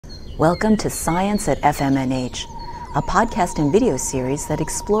Welcome to Science at FMNH, a podcast and video series that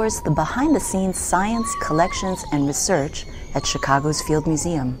explores the behind-the-scenes science, collections, and research at Chicago's Field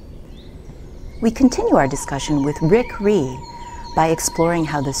Museum. We continue our discussion with Rick Ree by exploring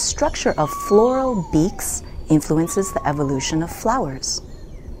how the structure of floral beaks influences the evolution of flowers.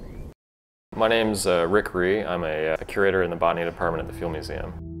 My name's Rick Ree. I'm a curator in the botany department at the Field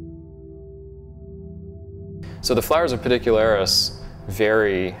Museum. So the flowers of Pedicularis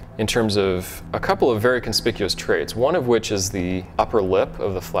vary in terms of a couple of very conspicuous traits, one of which is the upper lip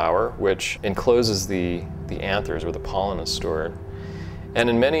of the flower, which encloses the anthers where the pollen is stored. And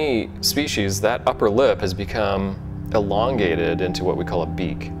in many species, that upper lip has become elongated into what we call a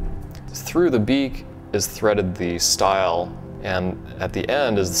beak. Through the beak is threaded the style, and at the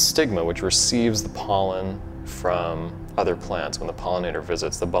end is the stigma, which receives the pollen from other plants. When the pollinator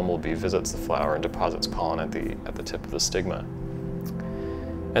visits, the bumblebee visits the flower and deposits pollen at the tip of the stigma.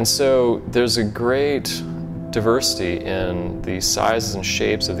 And so there's a great diversity in the sizes and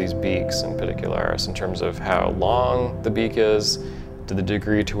shapes of these beaks in Pedicularis in terms of how long the beak is, to the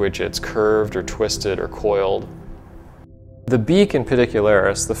degree to which it's curved or twisted or coiled. The beak in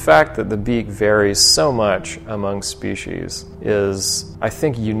Pedicularis, the fact that the beak varies so much among species is, I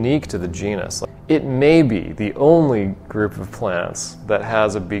think, unique to the genus. It may be the only group of plants that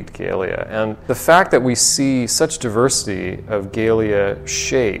has a beaked galea, and the fact that we see such diversity of galea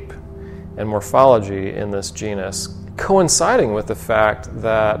shape and morphology in this genus, coinciding with the fact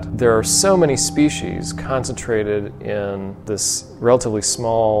that there are so many species concentrated in this relatively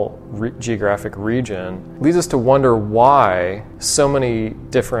small geographic region, leads us to wonder why so many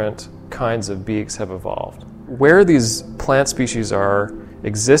different kinds of beaks have evolved. Where these plant species are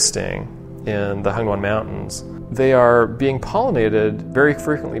existing in the Hangwan Mountains, they are being pollinated very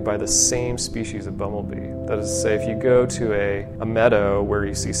frequently by the same species of bumblebee. That is to say, if you go to a meadow where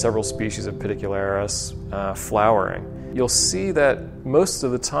you see several species of Pedicularis flowering, you'll see that most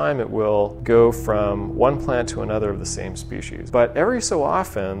of the time it will go from one plant to another of the same species. But every so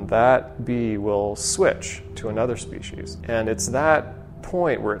often, that bee will switch to another species. And it's that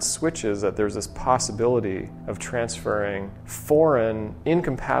point where it switches that there's this possibility of transferring foreign,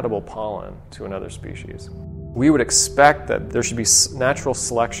 incompatible pollen to another species. We would expect that there should be natural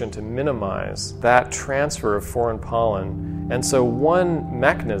selection to minimize that transfer of foreign pollen. And so one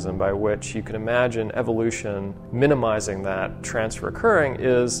mechanism by which you can imagine evolution minimizing that transfer occurring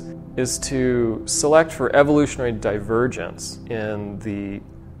is to select for evolutionary divergence in the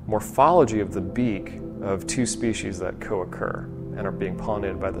morphology of the beak of two species that co-occur and are being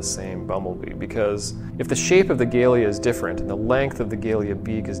pollinated by the same bumblebee. Because if the shape of the galea is different and the length of the galea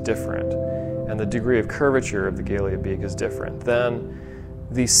beak is different and the degree of curvature of the galea beak is different, then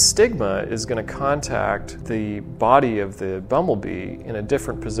the stigma is going to contact the body of the bumblebee in a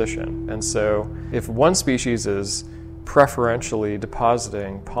different position. And so if one species is preferentially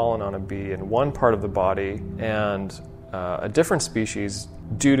depositing pollen on a bee in one part of the body and a different species,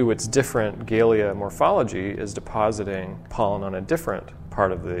 due to its different galea morphology, is depositing pollen on a different part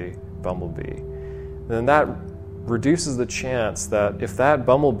of the bumblebee, then that reduces the chance that if that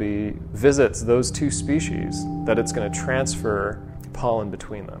bumblebee visits those two species, that it's going to transfer pollen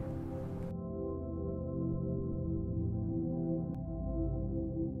between them.